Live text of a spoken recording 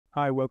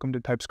Hi, welcome to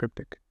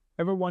TypeScriptic.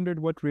 Ever wondered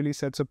what really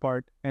sets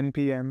apart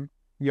NPM,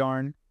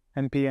 Yarn,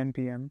 and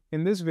PNPM?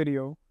 In this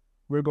video,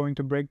 we're going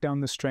to break down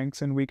the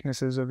strengths and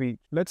weaknesses of each.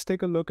 Let's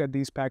take a look at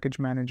these package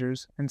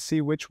managers and see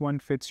which one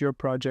fits your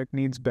project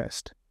needs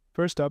best.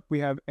 First up, we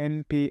have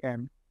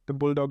NPM, the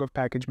bulldog of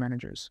package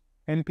managers.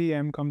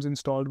 NPM comes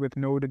installed with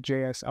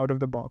Node.js out of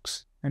the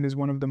box and is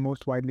one of the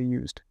most widely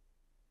used.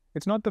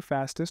 It's not the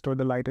fastest or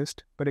the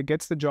lightest, but it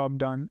gets the job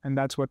done, and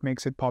that's what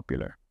makes it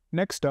popular.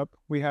 Next up,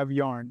 we have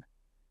Yarn.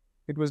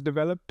 It was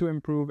developed to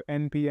improve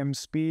NPM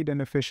speed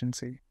and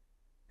efficiency.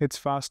 It's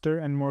faster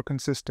and more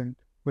consistent,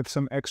 with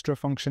some extra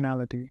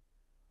functionality,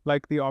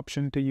 like the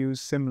option to use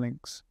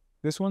symlinks.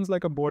 This one's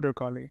like a border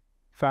collie,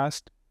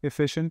 fast,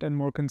 efficient, and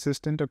more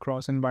consistent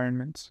across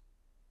environments.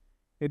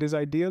 It is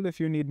ideal if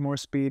you need more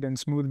speed and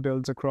smooth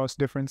builds across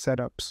different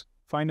setups.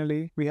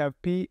 Finally, we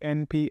have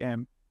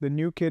PNPM, the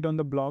new kid on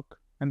the block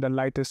and the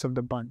lightest of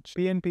the bunch.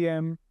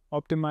 PNPM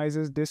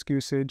optimizes disk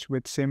usage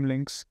with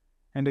symlinks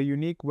and a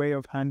unique way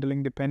of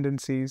handling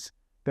dependencies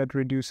that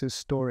reduces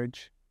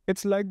storage.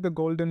 It's like the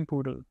golden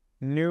poodle,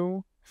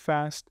 new,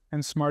 fast,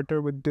 and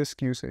smarter with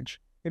disk usage.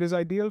 It is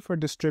ideal for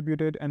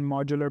distributed and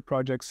modular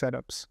project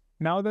setups.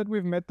 Now that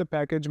we've met the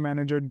package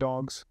manager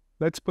dogs,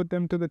 let's put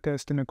them to the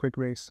test in a quick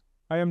race.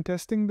 I am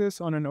testing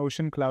this on an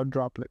Ocean Cloud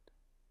droplet.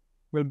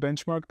 We'll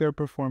benchmark their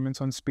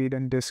performance on speed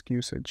and disk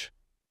usage.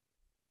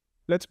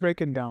 Let's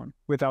break it down.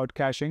 Without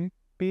caching,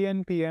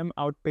 PNPM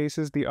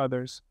outpaces the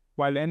others,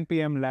 while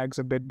NPM lags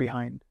a bit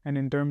behind, and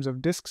in terms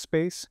of disk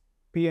space,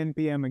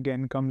 PNPM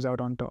again comes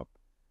out on top,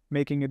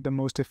 making it the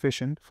most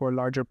efficient for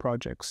larger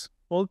projects.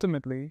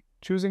 Ultimately,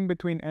 choosing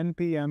between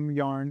NPM,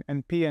 Yarn,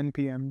 and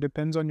PNPM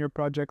depends on your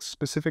project's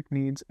specific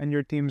needs and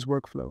your team's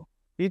workflow.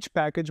 Each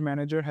package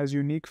manager has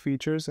unique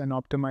features and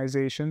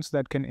optimizations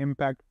that can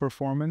impact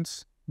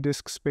performance,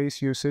 disk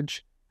space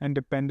usage, and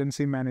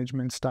dependency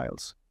management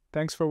styles.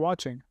 Thanks for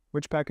watching.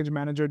 Which package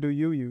manager do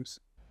you use?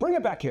 Bring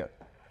it back here.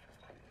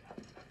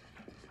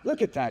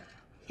 Look at that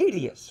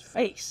hideous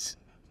face.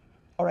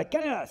 All right,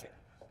 get out of here.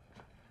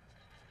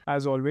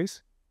 As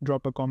always,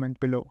 drop a comment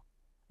below.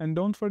 And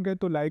don't forget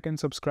to like and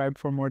subscribe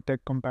for more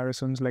tech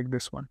comparisons like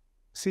this one.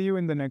 See you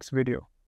in the next video.